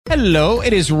Hello,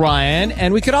 it is Ryan,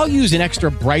 and we could all use an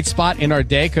extra bright spot in our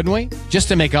day, couldn't we? Just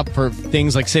to make up for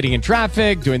things like sitting in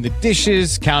traffic, doing the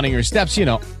dishes, counting your steps,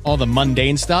 all the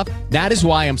mundane stuff. That is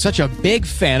why I'm such a big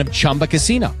fan of Chumba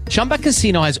Casino. Chumba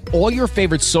Casino has all your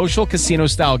favorite social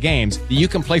casino-style games that you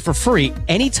can play for free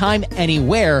anytime,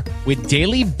 anywhere with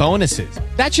daily bonuses.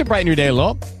 That should brighten your day a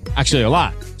little. Actually, a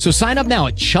lot. So sign up now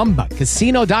at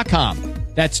ChumbaCasino.com.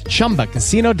 That's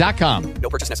ChumbaCasino.com. No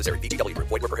purchase necessary. VGW Group.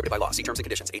 Void where prohibited by law. See terms and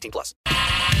conditions. 18+.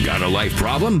 Got a life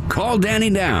problem? Call Danny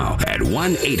now at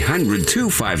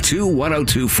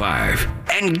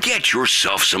 1-800-252-1025 and get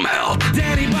yourself some help.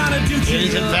 Danny Bonaduce. It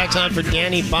is in fact time for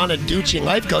Danny Bonaduce,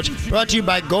 life coach, brought to you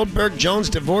by Goldberg Jones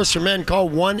Divorce for Men. Call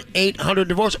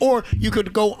 1-800-DIVORCE, or you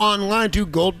could go online to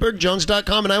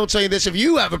goldbergjones.com. And I will tell you this, if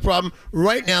you have a problem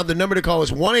right now, the number to call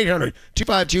is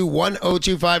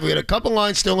 1-800-252-1025. We got a couple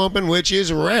lines still open, which is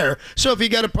rare. So if you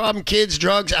got a problem, kids,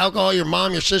 drugs, alcohol, your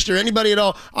mom, your sister, anybody at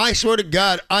all, I swear to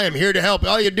God, I am here to help.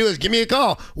 All you do is give me a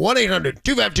call,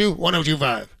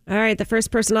 1-800-252-1025. All right, the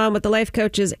first person on with the life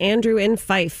coach is Andrew in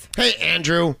Fife. Hey,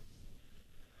 Andrew.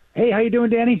 Hey, how you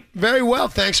doing, Danny? Very well,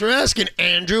 thanks for asking.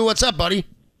 Andrew, what's up, buddy?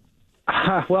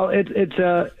 Well, it's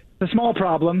a small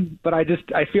problem, but I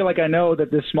feel like I know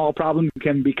that this small problem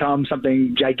can become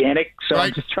something gigantic, so Right.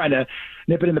 I'm just trying to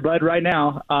nip it in the bud right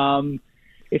now.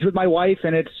 It's with my wife,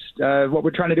 and it's what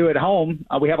we're trying to do at home.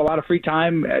 We have a lot of free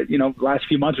time. Last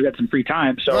few months we got some free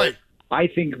time, so Right. I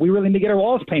think we really need to get our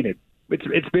walls painted.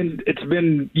 It's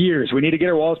been years. We need to get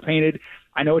our walls painted.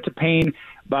 I know it's a pain,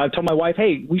 but I told my wife,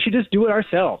 hey, we should just do it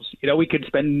ourselves. We could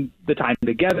spend the time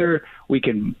together. We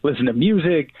can listen to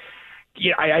music.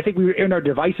 Yeah, I think we're in our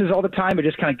devices all the time. It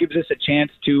just kind of gives us a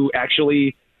chance to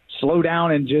actually slow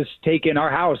down and just take in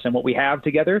our house and what we have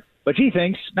together. But she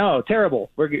thinks, no, terrible.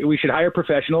 We should hire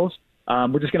professionals.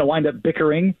 We're just going to wind up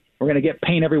bickering. We're going to get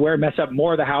paint everywhere, mess up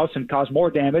more of the house, and cause more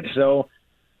damage. So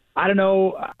I don't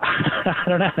know. I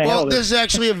don't know how to handle This is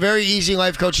actually a very easy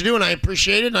life coach to do, and I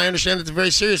appreciate it, and I understand it's a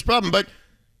very serious problem, but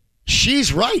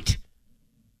she's right.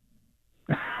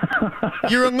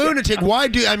 You're a lunatic.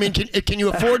 Can you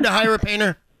afford to hire a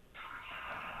painter?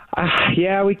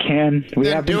 Yeah, we can. We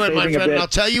Then have been do it, my saving a friend. bit. I'll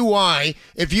tell you why.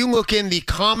 If you look in the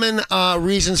common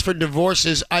reasons for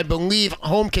divorces, I believe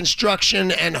home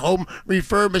construction and home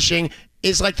refurbishing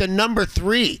is like the number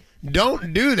 3.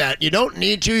 Don't do that. You don't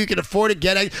need to. You can afford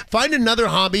to find another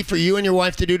hobby for you and your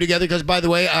wife to do together, because, by the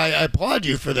way, I applaud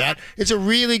you for that. It's a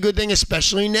really good thing,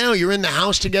 especially now. You're in the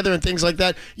house together and things like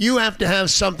that. You have to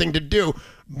have something to do.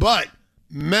 But,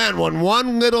 man, when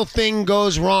one little thing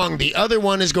goes wrong, the other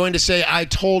one is going to say, I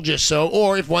told you so.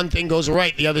 Or if one thing goes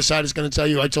right, the other side is going to tell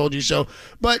you, I told you so.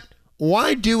 But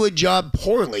why do a job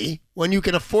poorly when you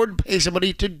can afford to pay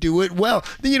somebody to do it well?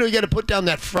 Then, you got to put down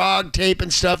that frog tape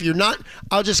and stuff.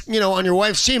 I'll just, on your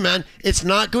wife's team, man, it's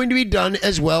not going to be done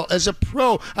as well as a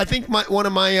pro. I think one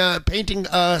of my painting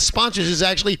sponsors is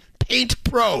actually Paint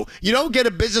Pro. You don't get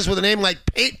a business with a name like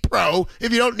Paint Pro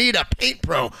if you don't need a Paint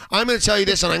Pro. I'm going to tell you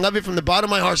this, and I love it from the bottom of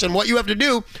my heart, and what you have to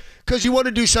do, because you want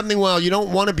to do something well, you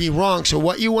don't want to be wrong. So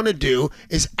what you want to do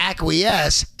is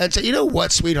acquiesce and say, you know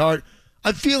what, sweetheart?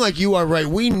 I feel like you are right.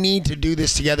 We need to do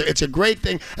this together. It's a great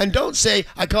thing. And don't say,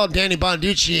 I called Danny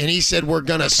Bonaduce and he said we're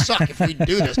going to suck if we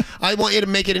do this. I want you to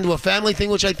make it into a family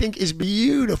thing, which I think is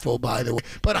beautiful, by the way.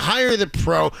 But hire the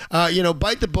pro.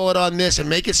 Bite the bullet on this and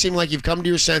make it seem like you've come to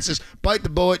your senses. Bite the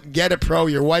bullet, get a pro.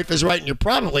 Your wife is right. And you're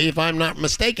probably, if I'm not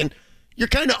mistaken, you're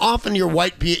kind of off on your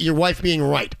wife being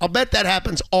right. I'll bet that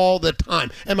happens all the time.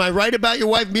 Am I right about your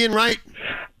wife being right?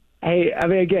 Hey, I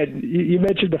mean, again, you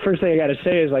mentioned the first thing I got to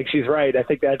say is, like, she's right. I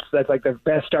think that's like the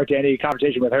best start to any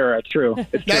conversation with her. It's true.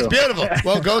 That's beautiful.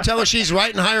 Well, go tell her she's right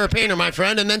and hire a painter, my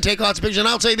friend, and then take lots of pictures. And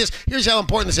I'll say this. Here's how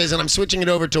important this is, and I'm switching it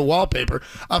over to wallpaper.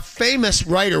 A famous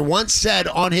writer once said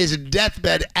on his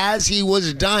deathbed as he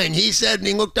was dying, he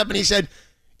looked up and he said,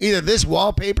 either this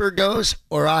wallpaper goes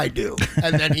or I do.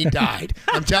 And then he died.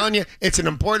 I'm telling you, it's an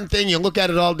important thing. You look at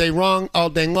it all day long.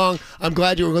 I'm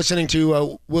glad you were willing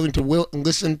to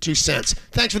listen to sense.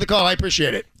 Thanks for the call. I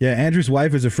appreciate it. Yeah, Andrew's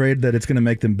wife is afraid that it's going to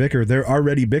make them bicker. They're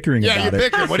already bickering about it. Yeah, you're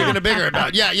bickering. What are you going to bicker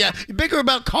about? Yeah. You bicker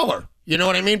about color. You know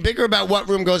what I mean? Bigger about what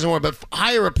room goes in where, but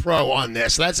hire a pro on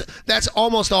this. That's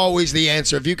almost always the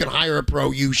answer. If you can hire a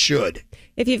pro, you should.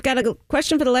 If you've got a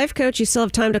question for the life coach, you still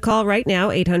have time to call right now,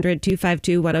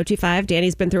 800-252-1025.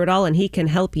 Danny's been through it all, and he can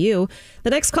help you.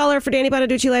 The next caller for Danny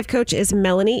Bonaduce Life Coach is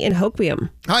Melanie in Hoquiam.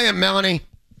 Hi, I'm Melanie.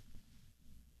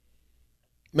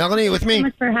 Melanie, you with me?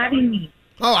 Thanks so much for having me.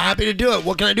 Oh, happy to do it.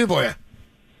 What can I do for you?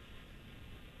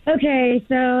 Okay,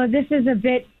 so this is a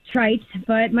bit trite,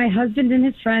 but my husband and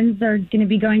his friends are going to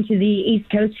be going to the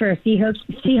East Coast for a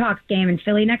Seahawks game in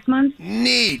Philly next month.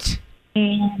 Neat.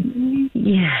 And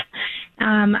yeah,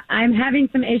 I'm having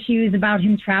some issues about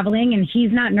him traveling, and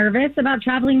he's not nervous about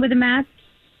traveling with a mask.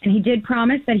 And he did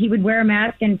promise that he would wear a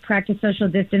mask and practice social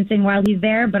distancing while he's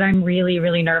there, but I'm really,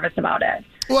 really nervous about it.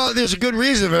 Well, there's a good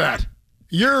reason for that.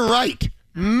 You're right.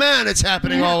 Man, it's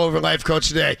happening all over Life Coach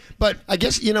today. But I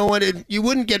guess, you know what, you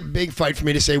wouldn't get a big fight for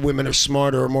me to say women are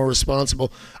smarter or more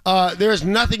responsible. There is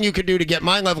nothing you could do to get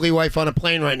my lovely wife on a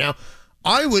plane right now.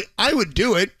 I would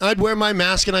do it. I'd wear my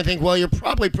mask, and I think, well, you're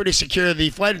probably pretty secure. The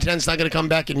flight attendant's not going to come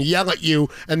back and yell at you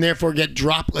and therefore get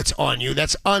droplets on you.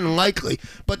 That's unlikely.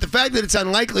 But the fact that it's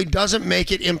unlikely doesn't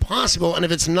make it impossible. And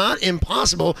if it's not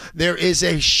impossible, there is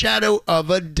a shadow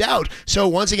of a doubt. So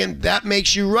once again, that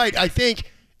makes you right. I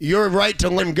think you're right to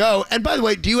let him go. And by the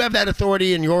way, do you have that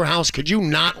authority in your house? Could you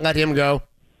not let him go?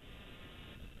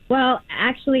 Well,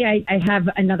 actually, I have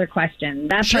another question.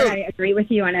 That's why I agree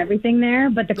with you on everything there.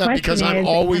 But the question because is, I'm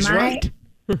always right.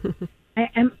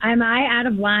 Am I out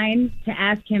of line to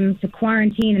ask him to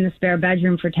quarantine in the spare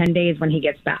bedroom for 10 days when he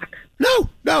gets back? No,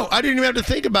 I didn't even have to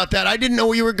think about that. I didn't know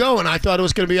where you were going. I thought it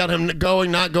was going to be on him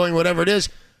going, not going, whatever it is.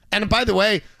 And by the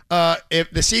way,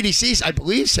 if the CDC, I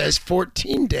believe, says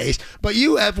 14 days, but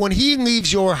you have, when he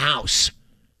leaves your house,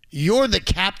 you're the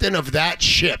captain of that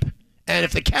ship. And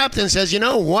if the captain says, you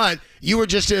know what, you were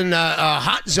just in a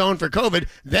hot zone for COVID,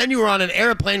 then you were on an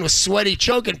airplane with sweaty,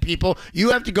 choking people, you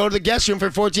have to go to the guest room for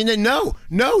 14 days.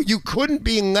 No, you couldn't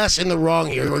be less in the wrong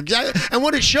here. And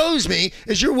what it shows me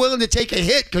is you're willing to take a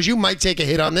hit, because you might take a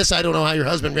hit on this. I don't know how your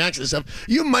husband reacts to this stuff.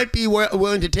 You might be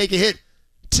willing to take a hit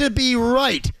to be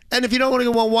right. And if you don't want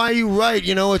to go, well, why are you right?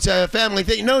 You know, it's a family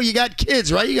thing. No, you got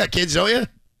kids, right? You got kids, don't you?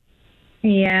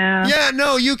 Yeah. Yeah,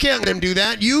 no, you can't let him do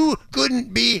that. You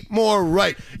couldn't be more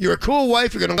right. You're a cool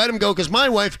wife. You're going to let him go, because my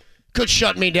wife could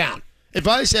shut me down. If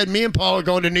I said me and Paul are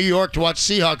going to New York to watch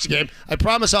Seahawks game, I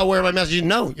promise I'll wear my mask.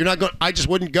 No, you're not going. I just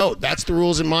wouldn't go. That's the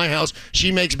rules in my house.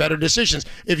 She makes better decisions.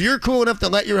 If you're cool enough to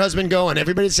let your husband go, and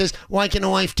everybody says, why can a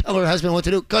wife tell her husband what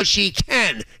to do? Because she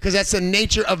can. Because that's the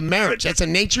nature of marriage. That's the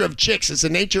nature of chicks. It's the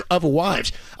nature of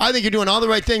wives. I think you're doing all the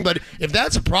right thing, but if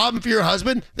that's a problem for your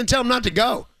husband, then tell him not to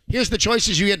go. Here's the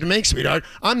choices you get to make, sweetheart.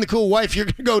 I'm the cool wife. You're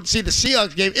going to go see the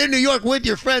Seahawks game in New York with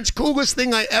your friends. Coolest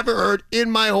thing I ever heard in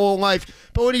my whole life.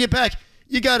 But when you get back,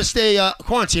 you got to stay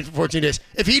quarantined for 14 days.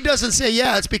 If he doesn't say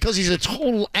yeah, it's because he's a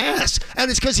total ass.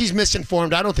 And it's because he's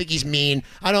misinformed. I don't think he's mean.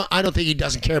 I don't think he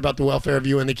doesn't care about the welfare of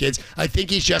you and the kids. I think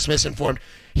he's just misinformed.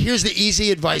 Here's the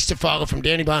easy advice to follow from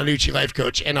Danny Bonaduce, life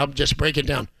coach, and I'll just break it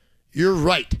down. You're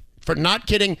right. For not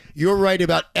kidding, you're right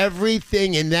about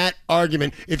everything in that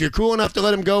argument. If you're cool enough to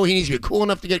let him go, he needs to be cool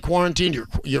enough to get quarantined.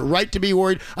 You're right to be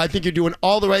worried. I think you're doing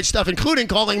all the right stuff, including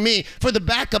calling me for the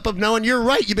backup of knowing you're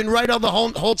right. You've been right all the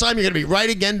whole time. You're going to be right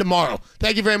again tomorrow.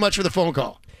 Thank you very much for the phone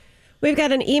call. We've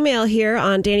got an email here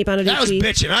on Danny Bonaduce. That was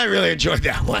bitching. I really enjoyed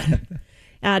that one.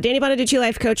 Danny Bonaduce,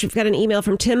 life coach. We've got an email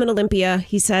from Tim in Olympia.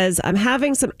 He says, I'm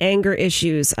having some anger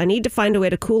issues. I need to find a way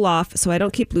to cool off so I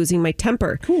don't keep losing my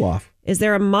temper. Cool off. Is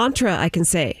there a mantra I can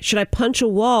say? Should I punch a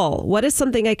wall? What is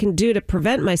something I can do to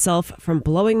prevent myself from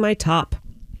blowing my top?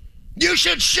 You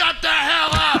should shut the hell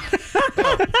up.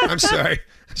 Oh, I'm sorry.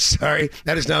 Sorry.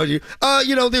 That is not you.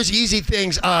 There's easy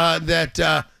things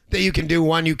that you can do.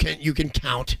 One, you can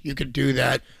count. You could do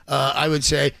that. I would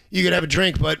say you could have a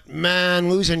drink, but man,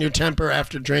 losing your temper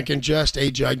after drinking, just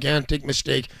a gigantic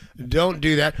mistake. Don't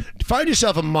do that. Find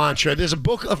yourself a mantra. There's a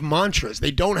book of mantras.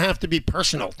 They don't have to be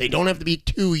personal. They don't have to be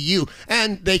to you.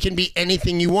 And they can be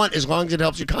anything you want as long as it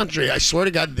helps you concentrate. I swear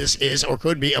to God, this is or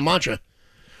could be a mantra.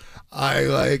 I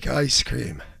like ice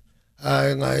cream.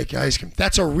 I like ice cream.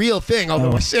 That's a real thing.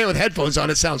 Although I say it with headphones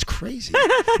on, it sounds crazy.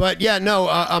 But yeah, no,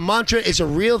 a mantra is a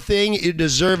real thing. You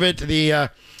deserve it. The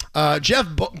Jeff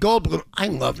Goldblum, I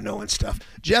love knowing stuff.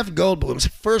 Jeff Goldblum's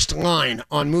first line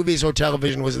on movies or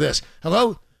television was this: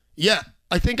 hello? Yeah,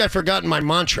 I think I've forgotten my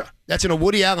mantra. That's in a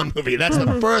Woody Allen movie. That's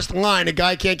the first line. A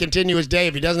guy can't continue his day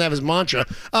if he doesn't have his mantra.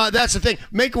 That's the thing.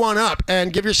 Make one up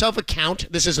and give yourself a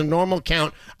count. This is a normal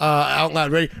count out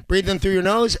loud. Ready? Breathe in through your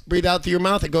nose. Breathe out through your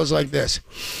mouth. It goes like this.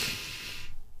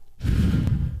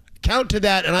 Count to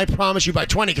that, and I promise you by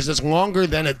 20, because it's longer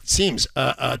than it seems.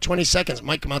 20 seconds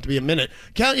might come out to be a minute.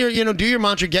 Count do your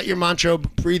mantra, get your mantra,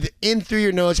 breathe in through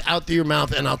your nose, out through your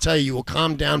mouth, and I'll tell you will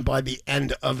calm down by the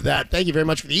end of that. Thank you very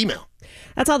much for the email.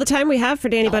 That's all the time we have for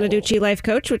Danny Bonaduce, life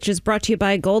coach, which is brought to you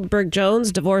by Goldberg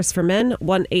Jones, Divorce for Men,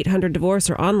 1-800-DIVORCE,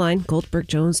 or online,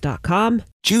 goldbergjones.com.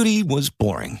 Judy was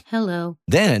boring. Hello.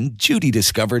 Then Judy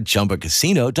discovered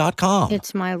ChumbaCasino.com.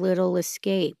 It's my little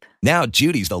escape. Now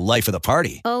Judy's the life of the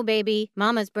party. Oh, baby,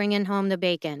 mama's bringing home the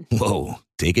bacon. Whoa,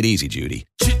 take it easy, Judy.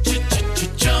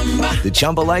 The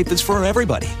Chumba life is for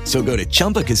everybody. So go to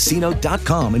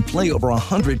ChumbaCasino.com and play over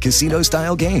 100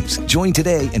 casino-style games. Join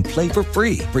today and play for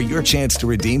free for your chance to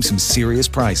redeem some serious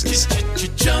prizes.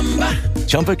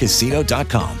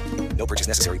 ChumbaCasino.com. No purchase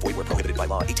necessary. Void where prohibited by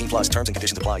law. 18 plus terms and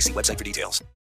conditions apply. See website for details.